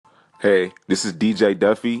Hey, this is DJ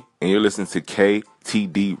Duffy, and you're listening to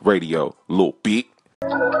KTD Radio. Little beat.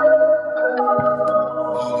 Murder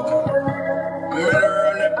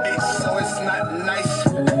on the beat, so it's not nice.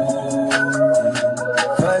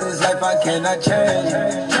 For this life I cannot change.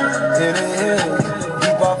 Hit it here,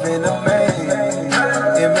 deep off in the main.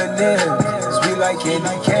 Eminem, sweet like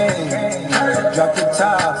candy cane. Drop the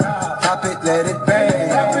top it, let it bang.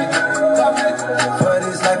 For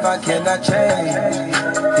this life I cannot change.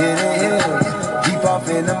 Hit it here, deep off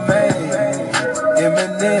in the main.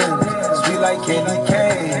 Eminem, sweet like candy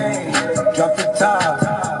cane. Drop the top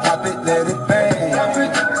it, let it bang.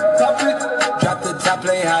 Drop the top,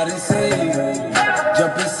 play hide and seek.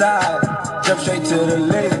 Jump inside, jump straight to the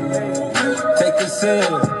lake. Take a sip,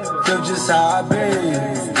 feel just how I be.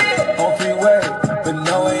 On freeway, but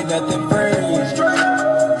no, ain't nothing free.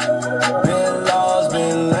 Been lost,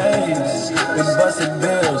 been lanes, been busting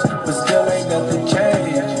bills, but still ain't nothing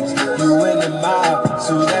changed. You in the mob,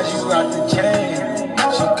 soon as you rock the chain.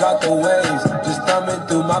 She caught the waves, just thumbing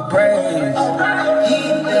through my praise.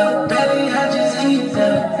 Heat up, belly, I just heat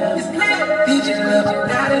up. DJ love it,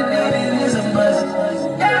 not a night, it is a must.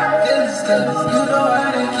 Feeling stuck, you know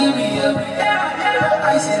how to keep me up.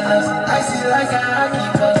 Icy like a hockey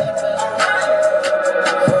puck.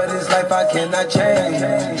 For this life I cannot change.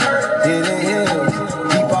 Hit it here,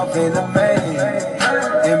 deep off in the main.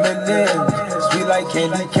 Eminem, sweet like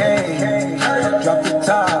candy cane. Drop the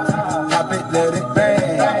top it, let it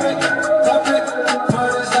bang. For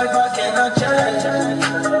this life I cannot change.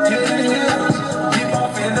 Hit it here, deep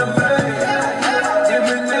off in the main.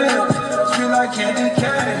 Eminem, sweet like candy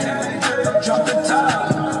cane. Drop the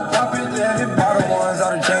top it, let it bang. All the ones,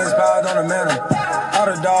 all the chains piled on the mantle. All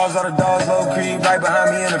the dogs, low creep right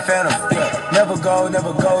behind me in the phantom. Yeah. Never go,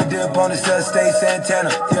 dip on the set, stay Santana.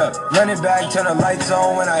 Yeah. Run it back, turn the lights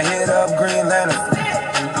on when I hit up Green Lantern.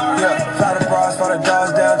 Yeah. Fly the bras, fly the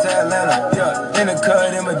dogs down to Atlanta. Yeah. In the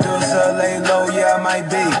cut, in Medusa, lay low, yeah, I might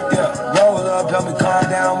be. Yeah. Roll up, help me calm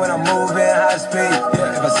down when I'm moving high speed.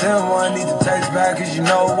 Yeah. If I send one, need to text back, cause you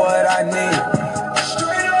know what I need.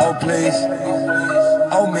 Oh, please.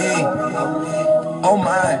 Oh, me. Oh,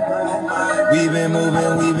 my. We've been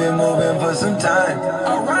moving for some time.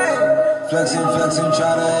 Alright. Flexing,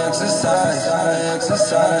 try to exercise.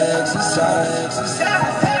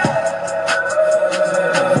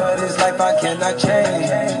 For this life I cannot change.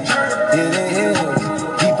 Hit it here,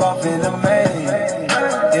 deep off in the main.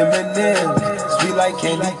 Eminem, sweet like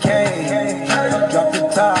candy cane. Drop the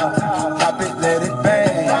top it, let it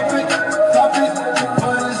bang.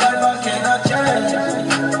 For this life I cannot change.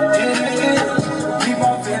 Hit it here, deep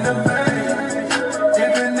off in the main.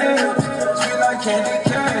 Candy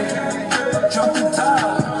cane, jump the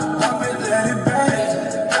top, pop it, let it bang.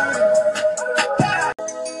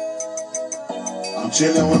 I'm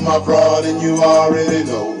chillin' with my broad and you already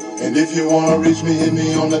know. And if you wanna reach me, hit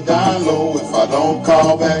me on the down low. If I don't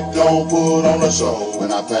call back, don't put on a show.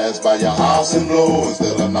 When I pass by your house and blow,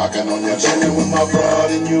 instead of knocking on your door. Chillin' with my broad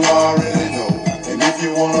and you already know. And if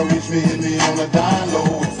you wanna reach me, hit me on the down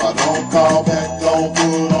low. If I don't call back, don't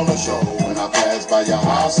put on a show. When I pass by your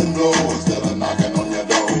house and blow, instead of knocking on your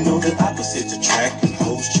door. We know the opposites attract, and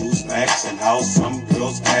hoes choose max, and how some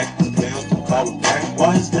girls act, and players don't call them back.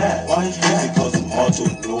 Why is that? Because I'm hard to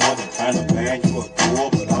ignore, the kind of man you adore,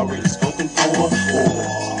 but already spoken for. Or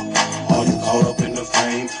are you caught up in the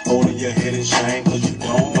fame, holding your head in shame, cause you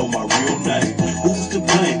don't know my real name? Who's to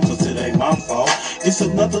blame, cause it ain't my fault. It's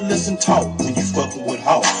another lesson taught when you fucking with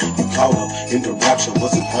Hawk. You caught up in the rapture,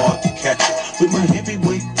 wasn't hard to catch it. With my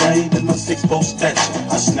heavyweight frame and my 6'4" stature,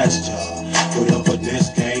 I snatched ya. Whatever this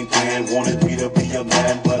game plan, wanted me to be a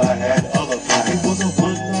man, but I had other plans. It was a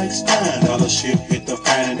one-night stand, all the shit hit the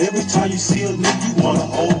fan, and every time you see a nigga, you wanna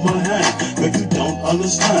hold my hand. But you don't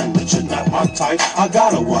understand that you're not my type. I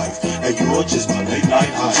got a wife, and you're just my late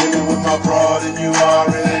night high. I'm chillin' with my broad and you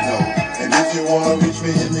already know. And if you wanna reach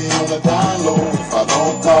me, hit me on the down low. If I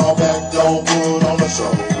don't call back, don't put on a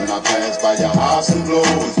show. When I pass by your house and blow,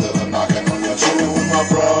 instead of knocking on your door. Chillin' with my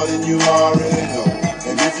broad and you already know.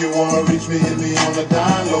 And if you wanna reach me, hit me on the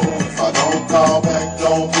down low. If I don't call back,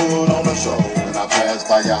 don't put on a show. When I pass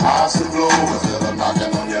by your house and blow, instead of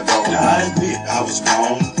knocking on your door. Now I admit I was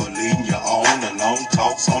wrong for leading you on the long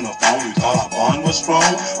talks on the phone. You thought our bond was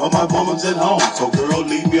strong, but my woman's at home, so girl,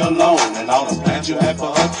 leave me alone. And all the plans you had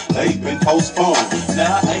for us, they've been postponed.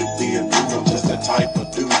 Now I ain't being rude, I'm just that type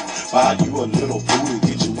of dude. Buy you a little food and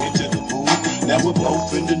get you into the mood. Now we're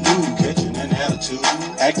both in the nude, catching an attitude,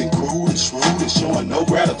 acting crude and shrewd and showing no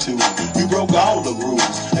gratitude. You broke all the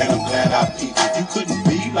rules, and I'm glad I peeped it. You couldn't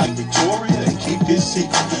be like Victoria and keep this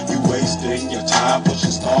secret. You wasting your time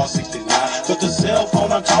pushing star 69. Cause the cell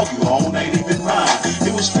phone I call you on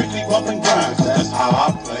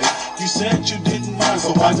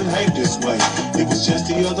why you hate this way? It was just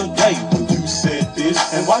the other day when you said this.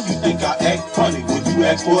 And why you think I act funny when you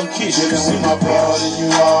ask for a kiss? Chillin' with my broad and you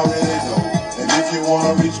already know. And if you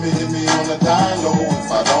wanna reach me, hit me on the down low.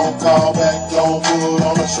 If I don't call back, don't put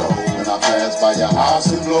on a show. When I pass by your house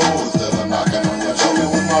and blow, instead of knocking on your door.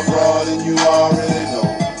 Chillin' with my broad and you already know.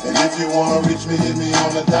 And if you wanna reach me, hit me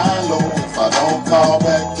on the down low. If I don't call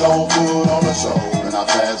back, don't put on a show. When I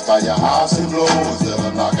pass by your house and blow, instead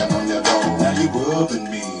of knocking on your door. Now you rubbing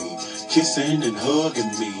me, kissing and hugging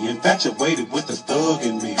me, infatuated with the thug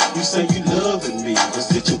in me. You say you loving me, the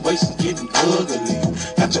situation getting ugly.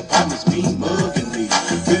 Got your partners mean mugging me,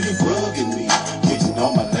 really bugging me, getting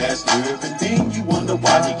on my last nerve. And then you wonder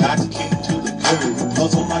why you got kicked to the curb. You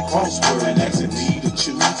puzzle like crossword and asking me to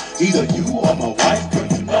choose either you or my wife, girl,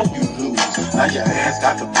 you know you lose. Now your ass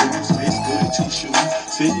got the blues, Miss Goody Two Shoes,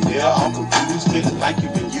 sitting there all confused, feeling like you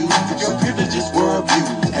been used. Your privileges were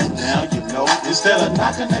abused, and now you know. Instead of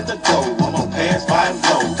knocking at the door, I'ma pass by and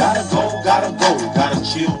go. Gotta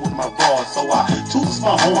chill with my bra. So I toots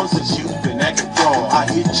my horn since you've been acting fraud. I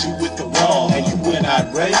hit you with the wall, and you went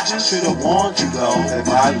outrageous. Should've warned you though that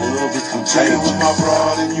my love is contagious. Chillin' with my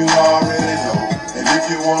broad and you already know. And if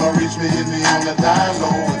you wanna reach me, hit me on the down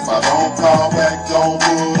low. If I don't call back, don't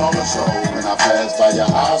put on a show. When I pass by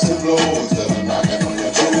your house and blow, instead of knocking on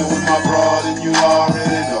your door. Chillin' with my broad and you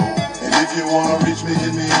already know. And if you wanna reach me,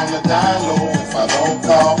 hit me on the down low. If I don't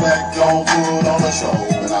call back, don't put on a show.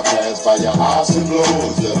 When I pass by your house and blow,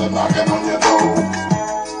 instead of knocking on your door.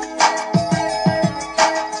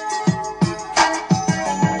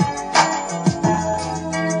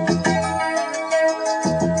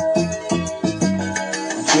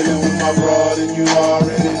 Broad and you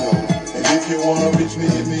already know. And if you wanna reach me,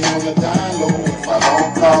 hit me on the down low. If I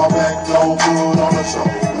don't call back, don't put on a show.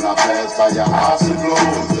 When I pass by your house and blow,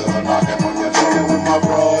 instead of knocking on your door. With my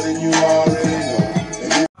broad and you already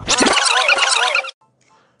know.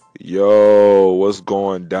 Yo, what's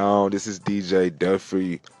going down? This is DJ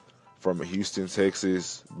Duffy from Houston,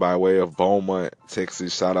 Texas, by way of Beaumont,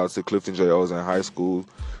 Texas. Shout out to Clifton J. Ozan High School,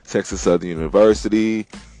 Texas Southern University,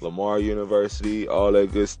 Lamar University, all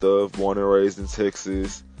that good stuff. Born and raised in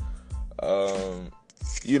Texas.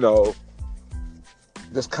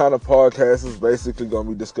 This kind of podcast is basically going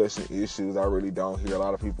to be discussing issues I really don't hear a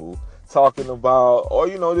lot of people talking about, or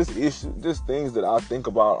just things that I think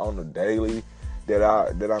about on the daily that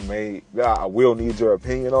I will need your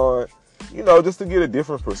opinion on. Just to get a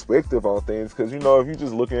different perspective on things, because if you're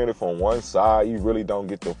just looking at it from one side, you really don't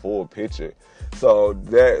get the full picture. So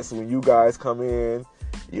that's when you guys come in,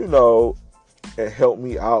 and help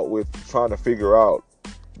me out with trying to figure out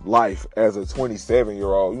life as a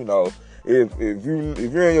 27-year-old. If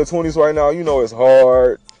you're in your 20s right now, it's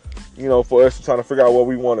hard, for us to try to figure out what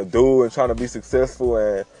we want to do and trying to be successful.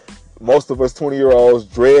 And most of us 20-year-olds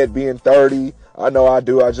dread being 30. I know I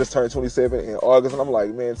do. I just turned 27 in August, and I'm like,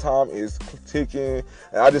 man, time is ticking.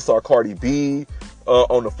 And I just saw Cardi B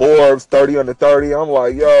on the Forbes 30 under 30. I'm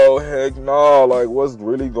like, yo, heck no. Like, what's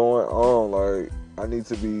really going on? Like, I need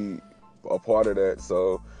to be a part of that.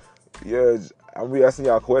 So, yeah, I'm going to be asking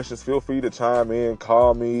y'all questions. Feel free to chime in,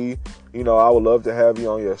 call me. I would love to have you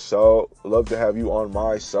on your show. Love to have you on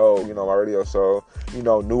my show, my radio show.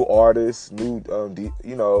 New artists, new,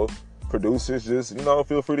 producers, just,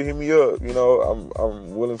 feel free to hit me up.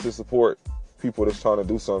 I'm willing to support people that's trying to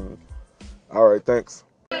do something. All right, thanks.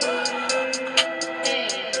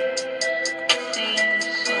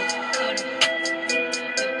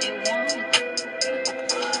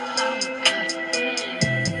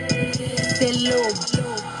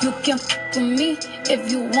 You can f with me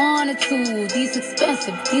if you wanted to. These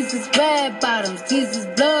expensive, these is red bottoms, these is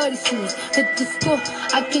bloody shoes. Hit the school,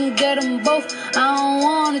 I can get them both, I don't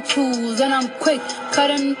wanna choose. And I'm quick,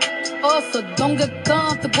 cutting off, so don't get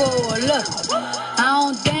comfortable. Look, I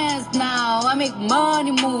don't dance now, I make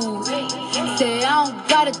money move. Say I don't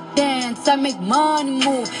gotta dance, I make money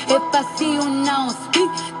move. If I see you now speak,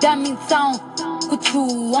 that means I don't with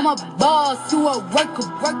you. I'm a boss, you a worker,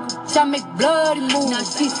 I make bloody moves. Now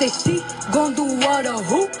she say she gon' do what or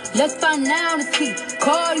who? Let's find out and see.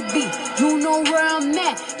 Cardi B, you know where I'm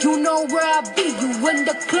at, you know where I be. You in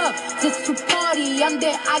the club just to party, I'm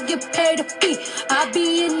there, I get paid a fee. I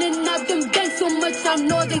be in and out them gangs so much, I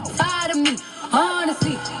know they tired of me.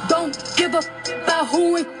 Honestly, don't give a about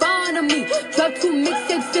who in front of me. Drop 2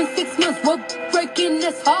 mixtapes in 6 months, we're breaking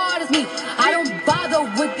as hard as me. I don't bother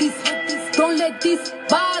with these, don't let these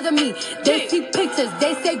bother me. They see pictures,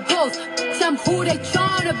 they say goals, I'm who they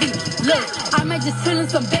tryna be. Look, I might just chill in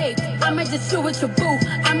some babe, I might just chill with your boo,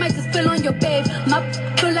 I might just spill on your babe. My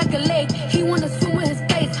feel like a lake, he wanna swim with his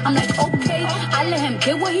face. I'm like, okay, I let him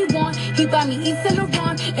get what he want. He buy me East and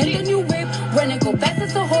Laurent and the new whip. Run and go fast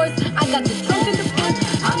as a horse. I got the trunk in the front.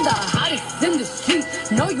 I'm the hottest in the street.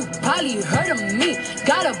 Know you probably heard of me.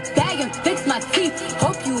 Got a bag and fix my teeth.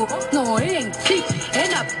 Hope you know it ain't cheap.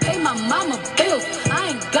 And I pay my mama bills. I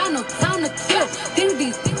ain't got no time to chill. Think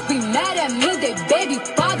these be mad at me. They baby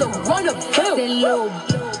father run a bill. Say, little,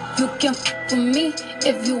 you can f with me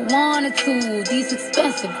if you wanted to. These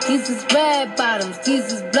expensive, these is red bottoms,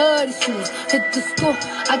 these is bloody shoes. Hit the school,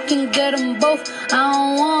 I can get them both. I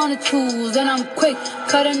don't wanna choose, and I'm quick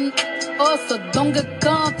cutting off, so don't get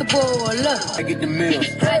comfortable. Look, I get the meals.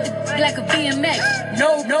 ride the like a BMX.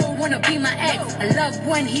 No, wanna be my ex. I love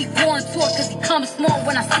when he go on tour, cause he comes small.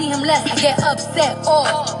 When I see him less, I get upset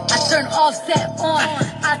off. I turn offset on.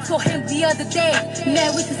 I told him the other day,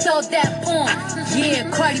 man, we should sell that porn. Yeah,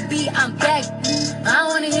 Cardi B, I'm back. I don't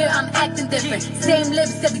wanna hear I'm acting different. Same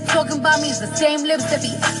lips that be talking about me is the same lips that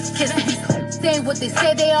be kissing. Saying what they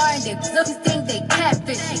say they are and they looking think they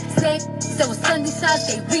catfishing. Say there was Sunday shots,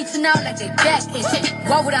 they reaching out like they back itching.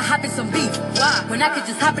 Why would I hop in some beef? Why? When I could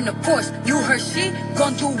just hop in the Porsche. You heard she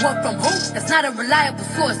gon' do what from who? That's not a reliable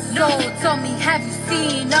source. So tell me, have you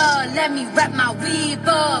seen her? Let me wrap my weave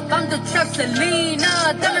up. I'm the trap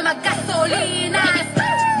Selena, dame my gasolina.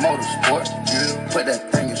 Motorsport, put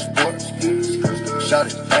that thing in sports. Shot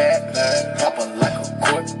it bad, pop her like a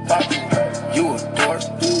court. You a dork,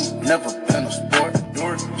 never been a sport.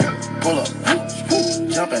 Pull up,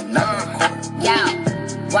 jump and knock on court. Yo,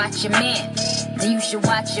 watch your man, then you should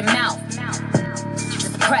watch your mouth.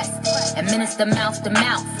 Just press, administer mouth to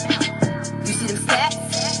mouth. You see them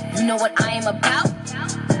stats? You know what I am about?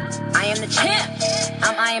 I am the champ,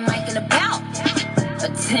 I'm Iron Mike in the bout.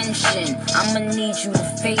 Attention, I'ma need you to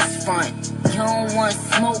face front. You don't want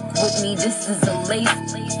smoke with me, this is a lace.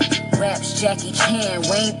 Raps Jackie Chan,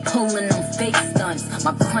 we ain't pulling them fake stunts.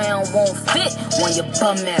 My crown won't fit on your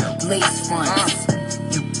bum out lace fronts.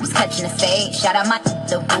 You was catching a fade, shout out my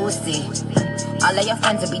the Boosie. All of your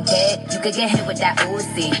friends will be dead, you could get hit with that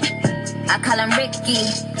Uzi. I call him Ricky,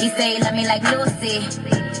 he say he love me like Lucy.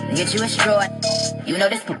 Get you a straw, you know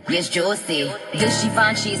this is juicy. This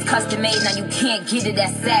Givenchy's custom made, now you can't get it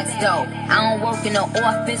at Saks though. I don't work in the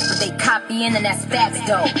office, but they copying and that's facts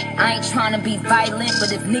though. I ain't trying to be violent,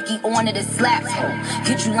 but if Nicki on it, it slaps ho.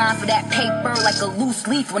 Get you line for that paper like a loose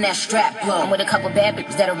leaf when that strap blow. I'm with a couple bad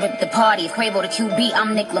bitches that'll rip the party. If Quavo the QB,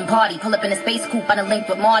 I'm Nick Lombardi. Pull up in a space coupe, I done linked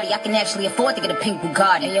with Marty. I can actually afford to get a pink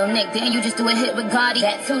Bugatti. And yo Nick, didn't you just do a hit with Gotti?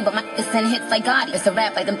 That too, but my niggas send hits like Gotti. It's a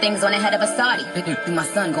rap like them things on the head of a Saudi. You my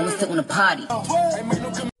son, go and sit on a potty.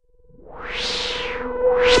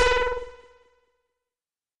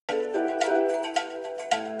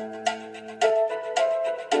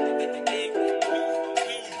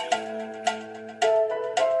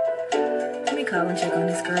 Let me call and check on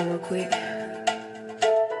this girl real quick. Hey,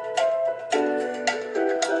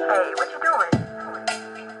 what you doing?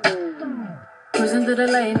 Cruising through the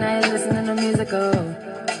late night, listening to music. Oh,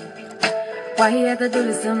 why he had to do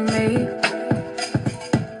this to me?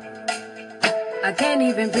 I can't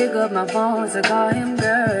even pick up my phone to call him,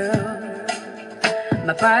 girl.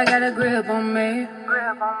 My pride got a grip on me,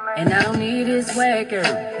 and I don't need his whacker,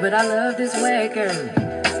 but I love this whacker.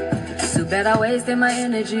 Too bad I wasted my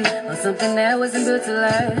energy on something that wasn't built to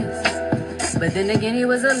last. But then again, he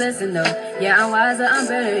was a lesson though. Yeah, I'm wiser, I'm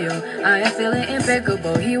better, yo. I am feeling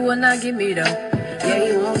impeccable. He will not give me though. Yeah,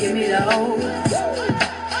 he won't give me the whole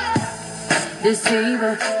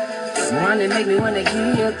deceiver. One that make me wanna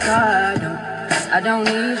give you a card. No, I don't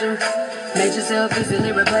need you. Make yourself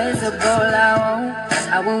easily replaceable.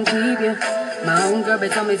 I won't keep you. My own girl,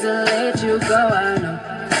 but told me to let you go. I know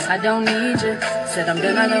I don't need you. Said I'm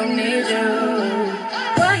done, I don't need you.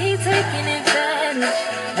 Why he taking advantage?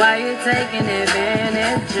 Why you taking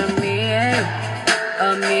advantage of me?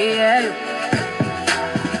 Of me?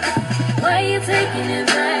 Why you taking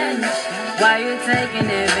advantage? Why you taking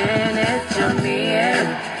advantage of me?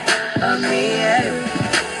 Of me?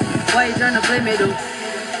 Why you trying to play me though?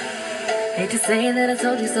 Hate to say that I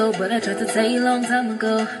told you so, but I tried to tell you a long time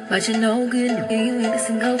ago. But you know good, you ain't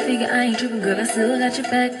listen, go figure, I ain't tripping, girl, I still got your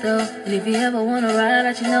back though. And if you ever wanna ride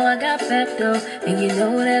out, you know I got back though. And you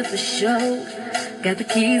know that for sure. Got the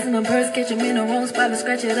keys in my purse, catch them in the wrong spot and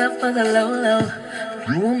scratch it up for the low.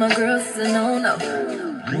 You and my girls is a no-no.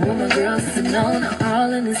 You and my girls is a no-no.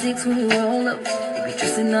 All in the six when we roll up. They be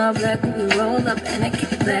dressing all black when we roll up. And I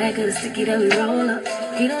keep it black, cause it's sticky that we roll up.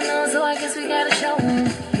 He don't know, so I guess we gotta show him.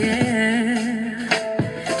 Yeah.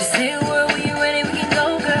 Just say a word when you're ready, we can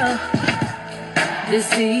go, girl.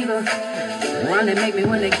 Deceiver. One that make me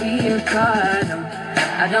wanna keep your card. No,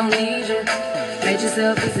 I don't need you. Made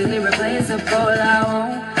yourself easily replaceable.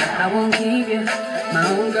 I won't keep you. My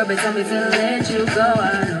own girl, but told me to let you go.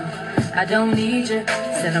 I don't need you.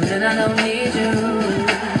 Said I'm done, I don't need you.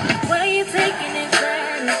 Why you taking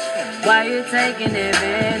advantage? Why you taking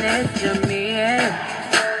advantage of me?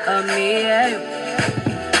 Of me?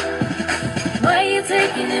 Why you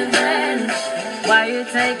taking advantage? Why you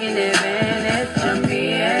taking advantage of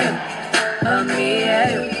me? Of me?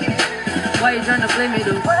 Why you trying to play me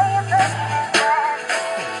though? Why you taking advantage?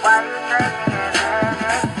 Why you taking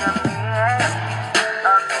advantage of me?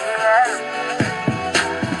 Of me?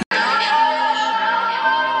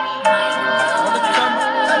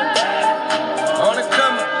 On the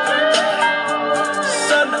come up.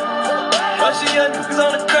 Son of, but she young niggas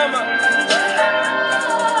on the come up.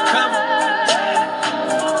 Come up.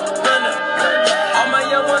 Run up. All my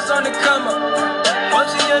young ones on the come up. Bunch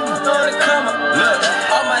of young niggas on the come up. Look,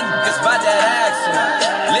 all my niggas by that action.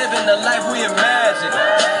 Living the life we imagine.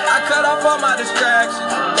 I cut off all my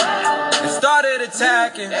distractions and started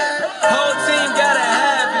attacking. Whole team gotta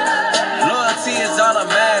have it. Loyalty is all I'm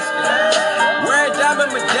asking. Wear a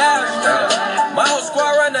diamond medallion. My whole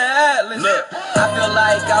squad run the Atlas. Look, I feel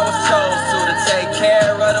like I was chose to take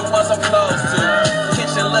care of the ones I'm close to.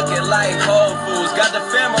 Kitchen looking like Whole Foods. Got the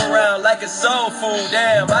fam around like it's soul food.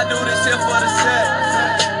 Damn, I do this here for the set.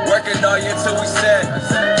 Working all year till we set.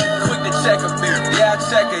 Quick to check a bit. Yeah, I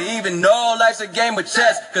check it. Even though life's a game of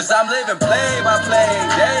chess. Cause I'm living play by play,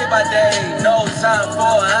 day by day. No time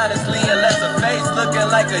for honestly unless a face looking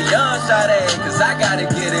like a young Sade. Cause I gotta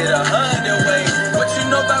get it 100 ways. What you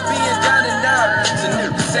know about being down and out? To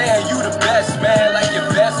niggas saying you the best, man. Like your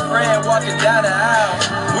best friend walking down the aisle.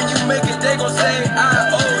 When you make it, they gon' say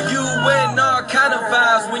I owe you. When all kind of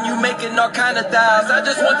vibes. When you making all kind of thighs. I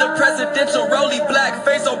just want the presidential rollie black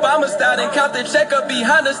face Obama style. And count the check up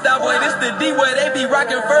behind the style. Boy, this the D where they be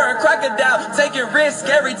rocking fur and crocodile. Taking risks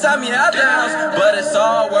every time you're out the house. But it's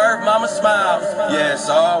all worth mama smiles. Yeah, it's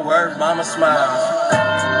all worth mama smiles.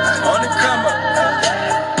 On the come up.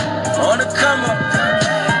 On the come up.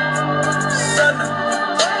 Son of,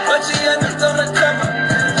 but you end up on the come up.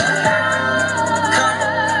 Come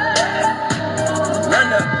up. Run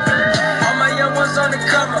up. All my young ones on the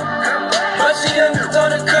come up. But she end up on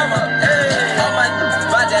the come up. Hey, all my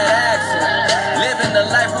by that action. Living the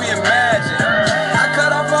life we imagine. I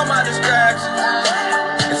cut off all my distractions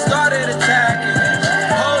and started attacking.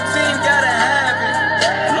 Whole team gotta have it.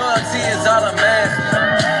 Loyalty is all I'm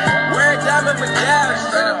asking. Wear a diamond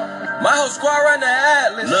medallion. My whole squad run the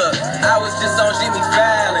Atlas. Look, I was just on Jimmy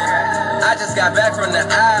Fallon. I just got back from the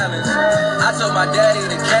islands. I took my daddy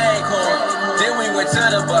to Cancun. Then we went to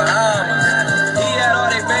the Bahamas. He had all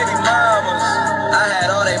they baby mamas. I had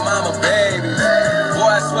all they mama babies. Boy,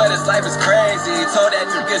 I swear this life is crazy. Told that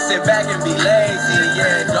you can sit back and be lazy.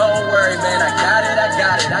 Yeah, don't worry, man. I got it, I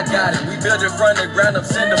got it, I got it. We built it from the ground up,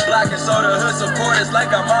 send the block, and so the hood support us like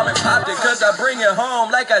our mom and popped it. Cause I bring it home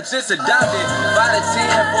like I just adopted. 5 to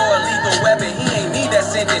 10 for a lethal weapon. He ain't need that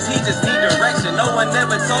sentence, he just need direction. No one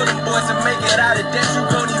never told them boys to make it out of debt. You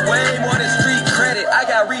gon' need way more than street credit. I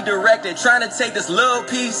got redirected, trying to take this little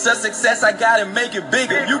piece of success. I gotta make it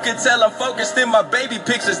bigger. You can tell I'm focused in my baby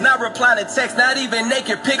pictures. Not replying to text, not even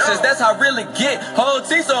naked pictures. That's how I really get. Whole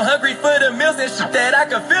team so hungry for the meals and shit that I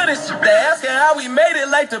can feel this shit. They asking how we made it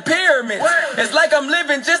like the pyramids. It's like I'm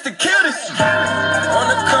living just to kill this shit. On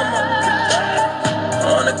the come up.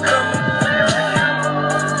 On the come up.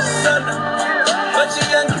 Son of, but you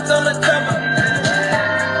young kids on the come up.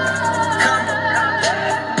 Come up.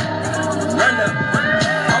 Run up.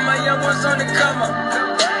 All my young ones on the come up.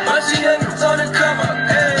 But you young kids on the come up.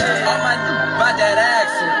 Hey, all my by that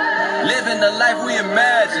action. Living the life we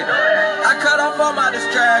imagine. I cut off all my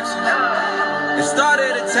distractions and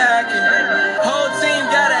started attacking. Whole team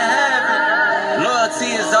gotta have it.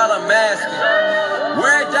 Loyalty is all I'm asking.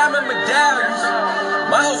 Wear diamond medallions.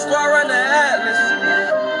 My whole squad run the Atlas.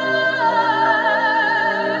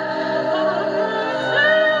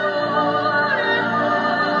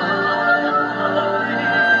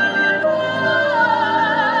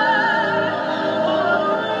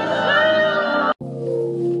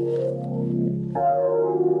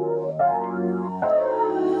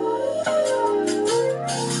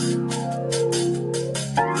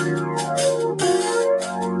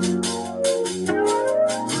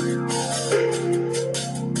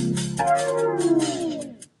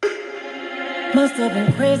 Must have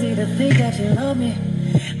been crazy to think that you loved me.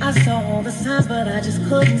 I saw all the signs, but I just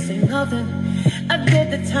couldn't say nothing. I did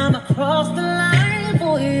the time, I crossed the line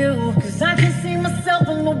for you. Cause I can see myself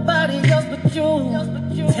in nobody else but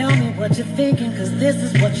you. Tell me what you're thinking, cause this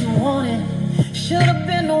is what you wanted. Should have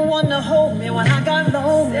been the one to hold me when I got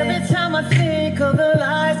lonely. Every time I think of the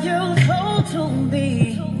lies you told to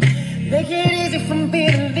me, make it easy for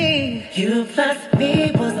me to leave. You plus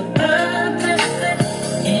me was a purpose.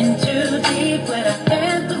 In too deep with an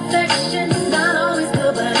imperfection. Not always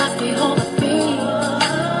good, but I stay home with me.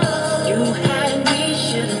 You had me,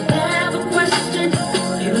 shouldn't have a question.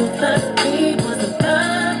 You plus me was a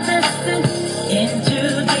purpose. In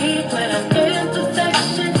too deep with an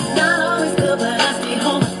imperfection. Not always good, but I stay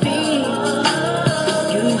home with me.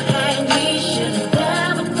 You had me, shouldn't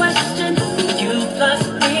have a question. You plus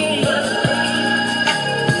me.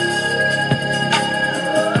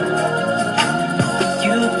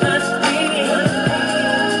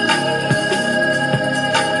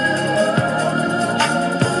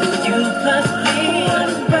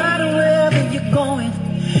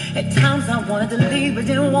 Wanted to leave, but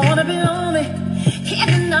didn't want to be lonely.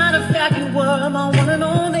 Can't deny the fact you were my one and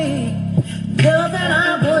only love that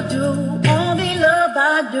I would do, only love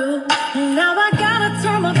I do. Now I gotta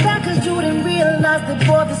turn my back 'cause you didn't realize that,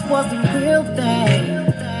 boy, this was the real thing.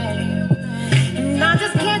 And I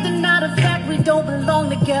just can't deny the fact we don't belong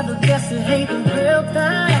together. Guess it ain't the real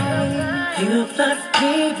thing. You plus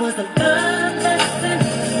me was the love lesson.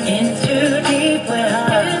 In too deep with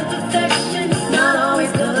our imperfection. Not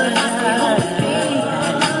always good, but I stay home with me.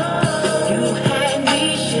 You had me,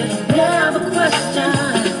 shouldn't have a question.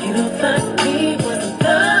 You plus me was the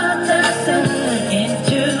love lesson. In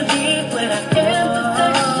too deep with our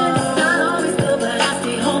imperfection. Not always good, but I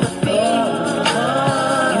stay home with me.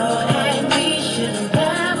 You had me, shouldn't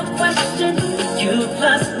have a question. You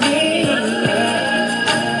plus me.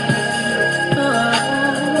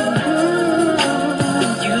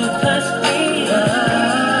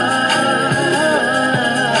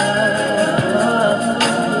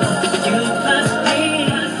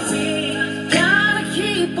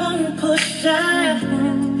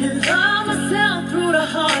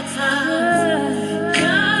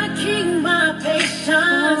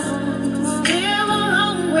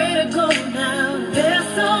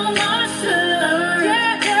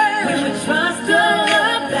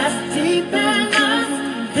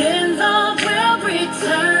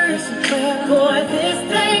 Boy, this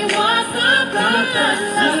thing was a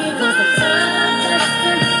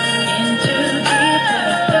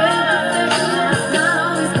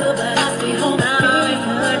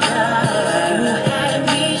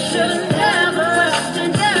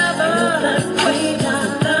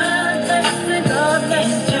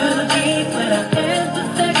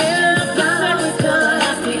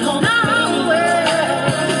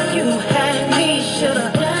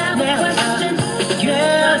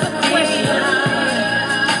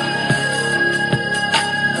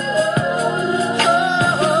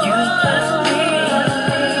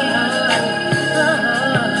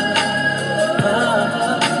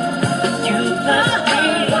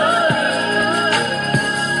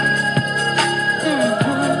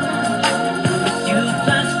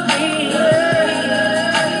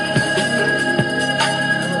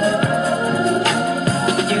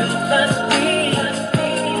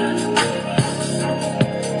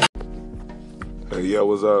Yeah,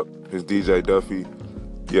 what's up? It's DJ Duffy.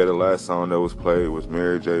 Yeah, the last song that was played was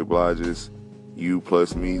Mary J. Blige's You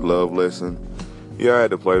Plus Me Love Lesson. Yeah, I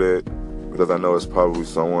had to play that because I know it's probably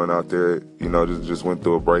someone out there, you know, just went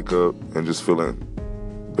through a breakup and just feeling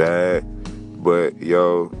bad. But,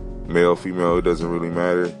 yo, male, female, it doesn't really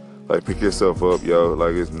matter. Like, pick yourself up, yo.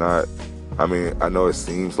 Like, it's not, I mean, I know it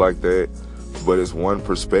seems like that, but it's one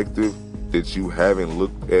perspective that you haven't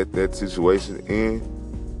looked at that situation in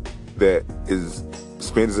that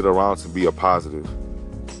spins it around to be a positive.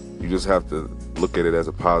 You just have to look at it as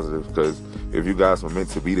a positive, because if you guys were meant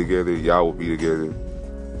to be together, y'all will be together.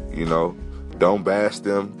 You know, don't bash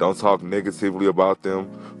them, don't talk negatively about them,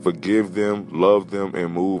 forgive them, love them,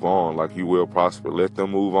 and move on like you will prosper. Let them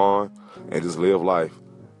move on and just live life.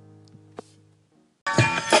 I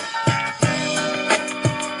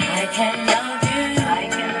can love you, I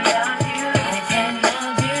can love you, I can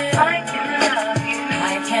love you, I can love you,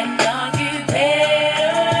 I can love you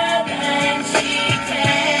better than she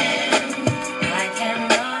can. I can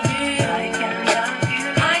love you, I can love you,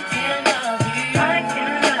 I can love you, I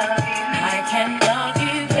can love you, I can love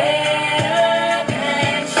you better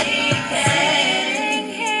than she can.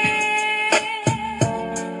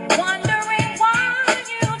 Wondering why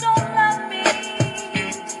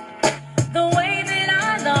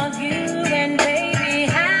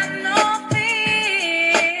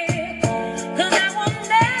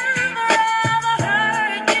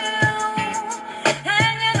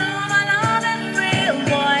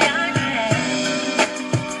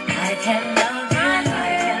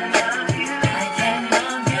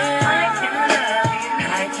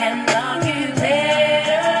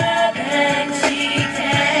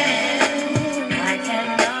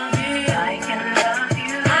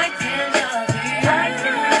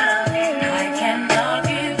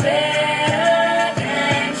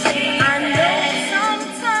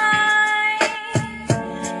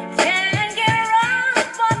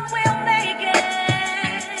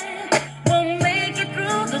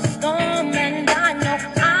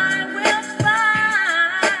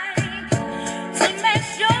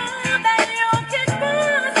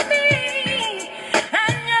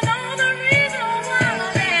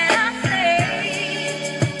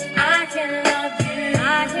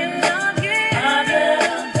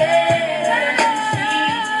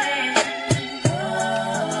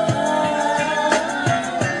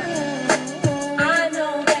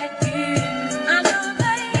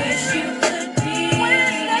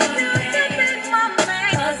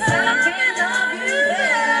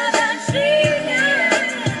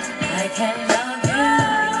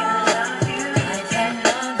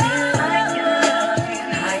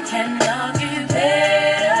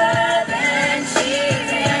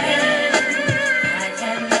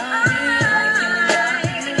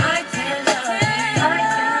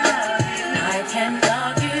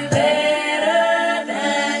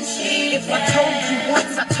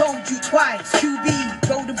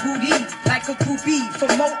for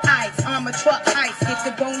more ice, armor truck ice. Get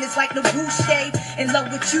the bonus like the Boucher. In love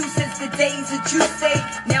with you since the days that you say.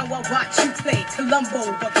 Now I watch you play Columbo,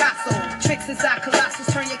 Picasso. Tricks inside Colossus,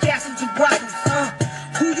 turn your castles to brothels.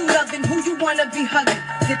 Who you loving, who you wanna be hugging?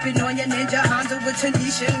 Dipping on your Ninja Honda with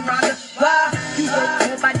Tanisha and Rhonda. Why? You work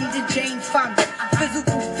more by needing James Fonda.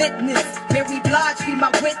 Physical fitness, Mary Blige be my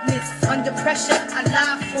witness. Under pressure, I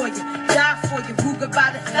lie for you, die for you. Ruger by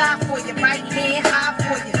the thigh for you, right hand high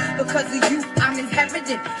for you. Because of you, I'm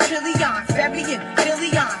inheriting trillions, burying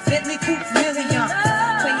billions, Bentley Coops millions.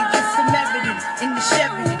 Playing with Samaritan in the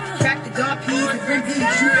Sheridan. Crack the gun peas and bring these, you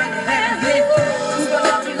better have it. Who gon'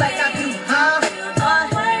 love me like I do, huh?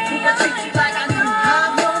 Who gon' treat you like I do, huh?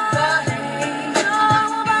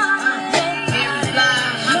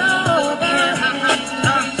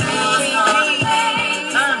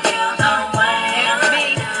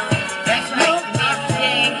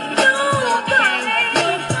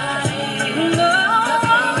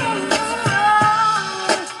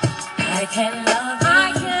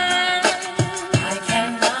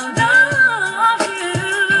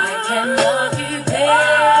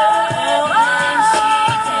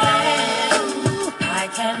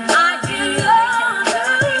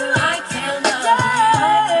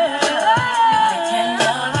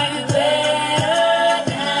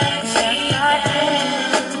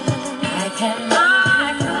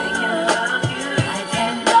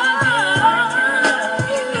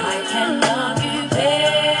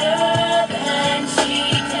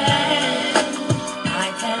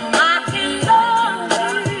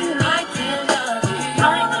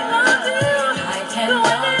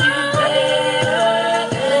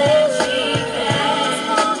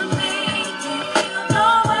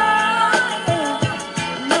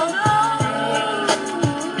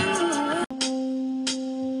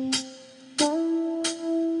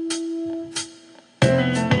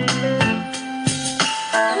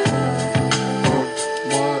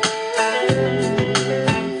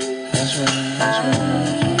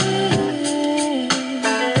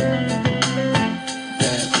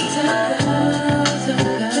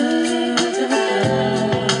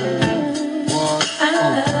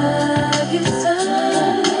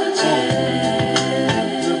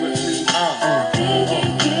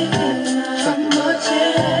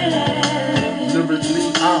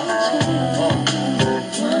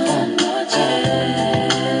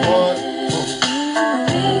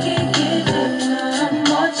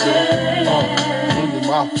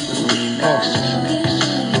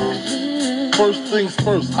 First things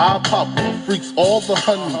first, I pop freaks all the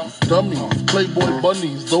honeys, dummies, playboy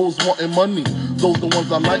bunnies, those wanting money. Those the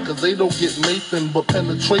ones I like, cause they don't get Nathan but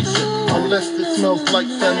penetration. Unless it smells like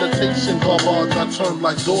sanitation. Garbage, I turn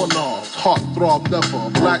like doorknobs. Heartthrob never,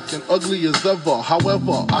 black and ugly as ever.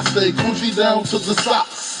 However, I stay Gucci down to the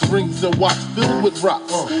socks. Rings and watch filled with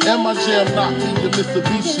rocks. And my jam knock in your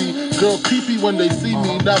Mitsubishi. Girls pee-pee when they see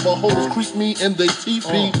me. Navajos creep me and they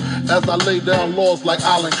teepee. As I lay down laws like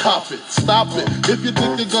Island Coppet. Stop it, if you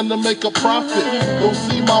think you're gonna make a profit. Don't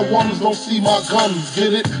see my ones, don't see my guns,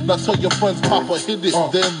 get it? Now tell your friends Papa hit it,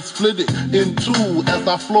 then split it in two. As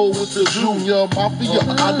I flow with the Junior Mafia,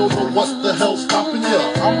 I don't know what the hell's stopping ya.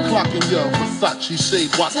 I'm clocking ya, Versace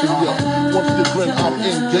shade watching ya. Once the grin, I'm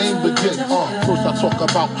in, game begin. First I talk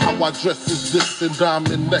about how I dress is this and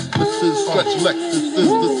diamond necklaces. Stretch Lexus is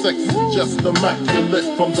the sex, just immaculate.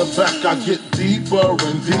 From the back I get deeper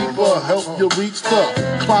and deeper. Help you reach the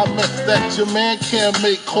climax that your man can't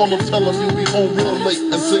make. Call him, tell him you'll be home real late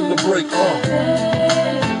and sing the break.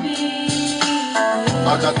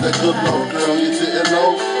 I got that good love, girl, you didn't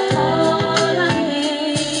know.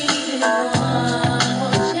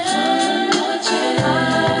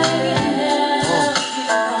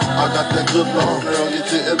 I got that good love, girl, you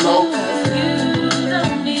didn't know.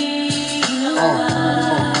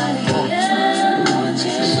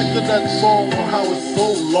 Sick of that song on how it's so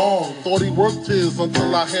long. Thought he worked his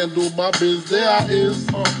until I handled my biz. There I is,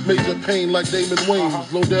 major pain like Damon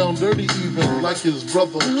Wayans. Low down dirty even like his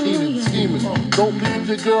brother Keenan scheming. Don't leave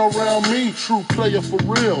your girl around me, true player for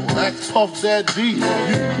real. Axe Puff Dad D. You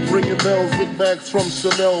ringing bells with bags from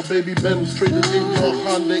Chanel. Baby Ben's traded in your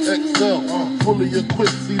Hyundai XL. Fully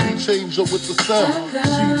equipped CD changer with the cell.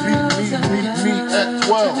 She beat me at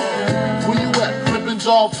 12. Where you at? Flipping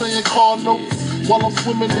job playing car notes. While I'm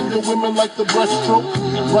swimming in your women like the breaststroke.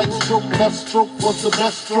 Right stroke, left stroke was the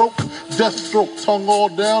best stroke. Death stroke, tongue all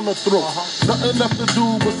down the throat. Nothing left to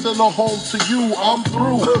do but send her home to you. I'm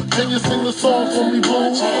through. Can you sing the song for me, boo?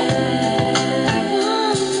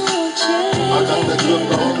 I got that good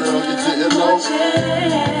love, girl, you didn't know.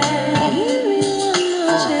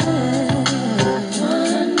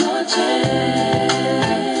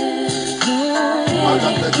 I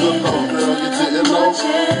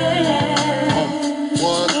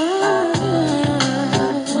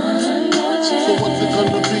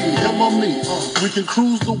We can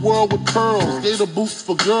cruise the world with pearls, gator boots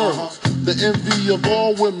for girls. The envy of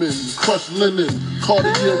all women, crushed linen,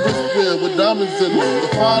 Cartier wristwear with diamonds in them. The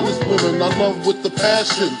finest women I love with the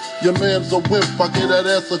passion. Your man's a wimp, I get that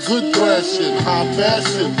ass a good thrashing. High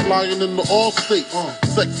fashion, flying into all states.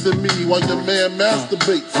 Sexing me while your man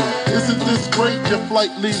masturbates. Isn't this great? Your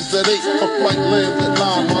flight leaves at 8, a flight lands at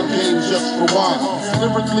 9. My game just rewinds.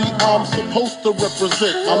 Lyrically, I'm supposed to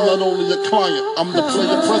represent. I'm not only a client, I'm the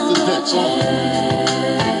player president.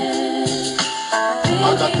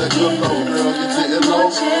 I got that good love, girl, you didn't know.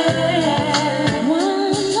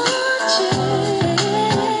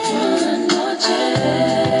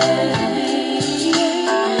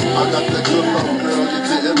 I got that good love, girl, you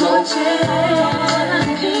didn't know.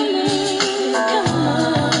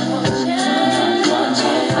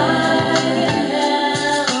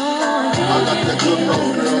 I got that good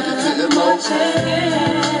love, girl, you didn't know.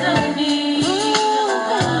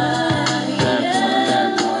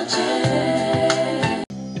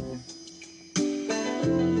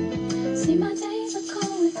 See, my days are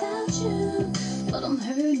cold without you, but I'm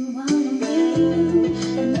hurting while I'm with you.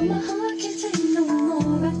 And though my heart can't take no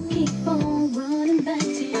more, I keep on running back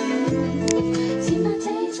to you. See, my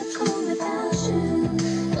days are cold without you,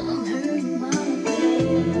 but I'm hurting while I'm with you.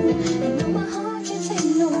 And though my heart can't take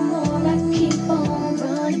no more, I keep on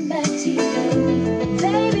running back to you.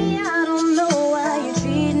 Baby, I don't know why you're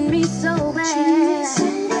treating me so bad.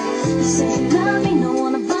 You said you love me, no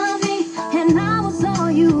one above me, and I was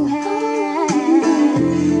all you had.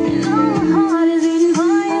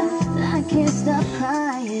 Stop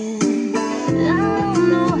crying. I don't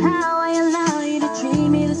know how I allow you to treat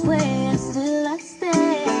me this way, and still I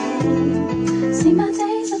stay. See, my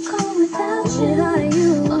days are cold without you,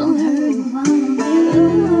 but I'm hurting while I'm with you.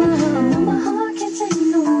 I know my heart can't take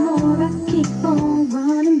no more. I keep on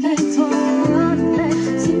running back to you.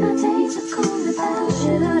 See, my days are cold without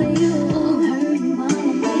you, but I'm hurting while I'm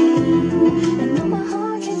with you. I know my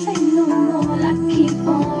heart can't take no more. I keep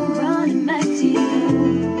on running back to you.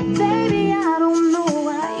 Baby, I don't know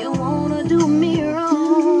why you wanna do me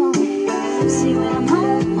wrong. See, when I'm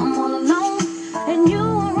home, I'm all alone, and you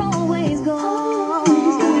are always gone.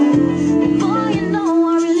 Boy, you know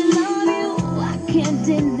I really love you, I can't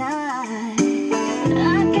deny.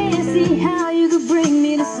 I can't see how you could bring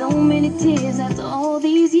me to so many tears after all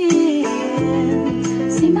these years.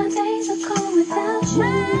 See, my days are cold without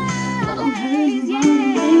you, but I'm hurting while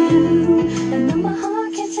I'm with you. And though my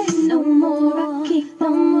heart can't take no more, I keep on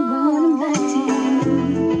running back to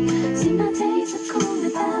you. See, my days are cold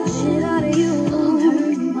without you, but I'm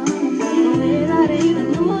hurting while I'm with you. And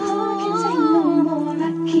though my heart can't take no more,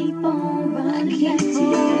 I keep on running back to you.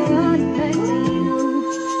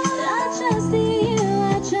 I trusted you,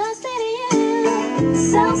 I trusted you.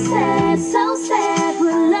 So sad,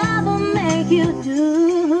 what love will make you do.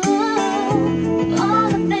 All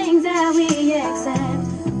the things that we accept,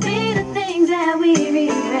 be the things that we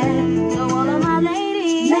regret. So all of my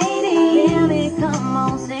ladies, hear me, come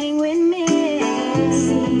on, sing with me.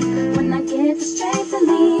 See, when I get the strength to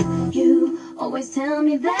leave, you always tell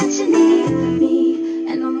me that you need me.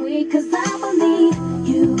 And I'm weak cause I believe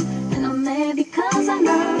you, and I'm mad because I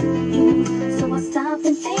love you. So I stop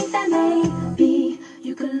and think that maybe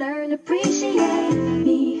you could learn to appreciate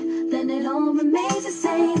me. Then it all remains the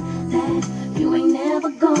same, that you ain't never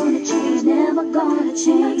gonna change, never gonna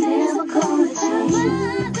change, never gonna change.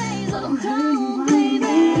 But I'm hurting,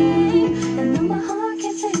 baby, and though my heart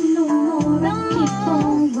can't take no more, I keep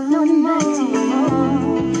on running back to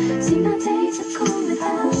you. See, my days are cold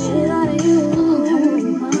without you, I'm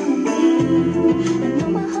hurting while I'm with you. And though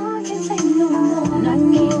my heart can't take no more, I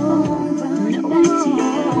keep on running back to you.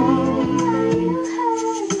 You hurt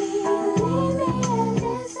me, leave me and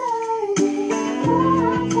desert me.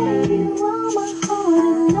 I gave you all my heart,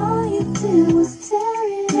 and all you did was tear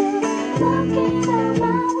it up. Looking out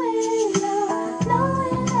my window,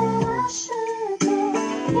 knowing that I should go.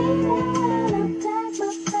 Even when I pack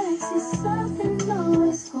my bags, it's something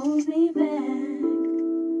always holds me back.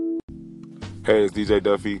 Hey, it's DJ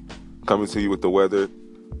Duffy coming to you with the weather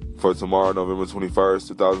for tomorrow, November 21st,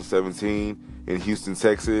 2017 in Houston,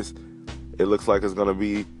 Texas. It looks like it's going to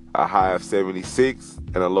be a high of 76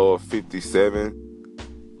 and a low of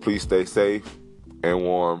 57. Please stay safe and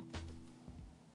warm.